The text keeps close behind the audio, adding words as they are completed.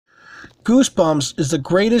Goosebumps is the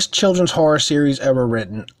greatest children's horror series ever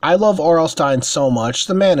written. I love R.L. Stine so much.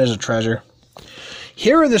 The man is a treasure.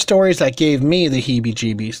 Here are the stories that gave me the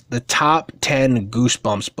heebie-jeebies. The top 10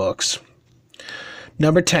 Goosebumps books.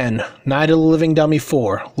 Number 10, Night of the Living Dummy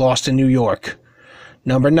 4, Lost in New York.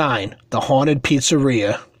 Number 9, The Haunted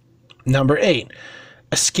Pizzeria. Number 8,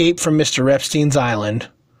 Escape from Mr. Epstein's Island.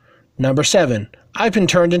 Number 7, I've Been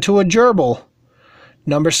Turned into a Gerbil.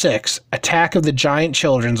 Number 6, Attack of the Giant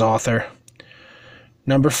Children's Author.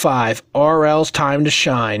 Number 5, R.L.'s Time to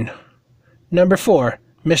Shine. Number 4,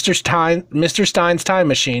 Mr. Stine's Time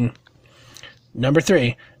Machine. Number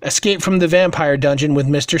 3, Escape from the Vampire Dungeon with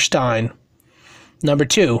Mr. Stine. Number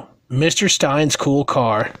 2, Mr. Stine's Cool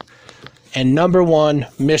Car. And number 1,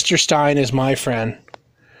 Mr. Stine is My Friend.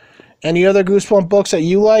 Any other Goosebump books that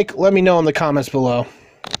you like? Let me know in the comments below.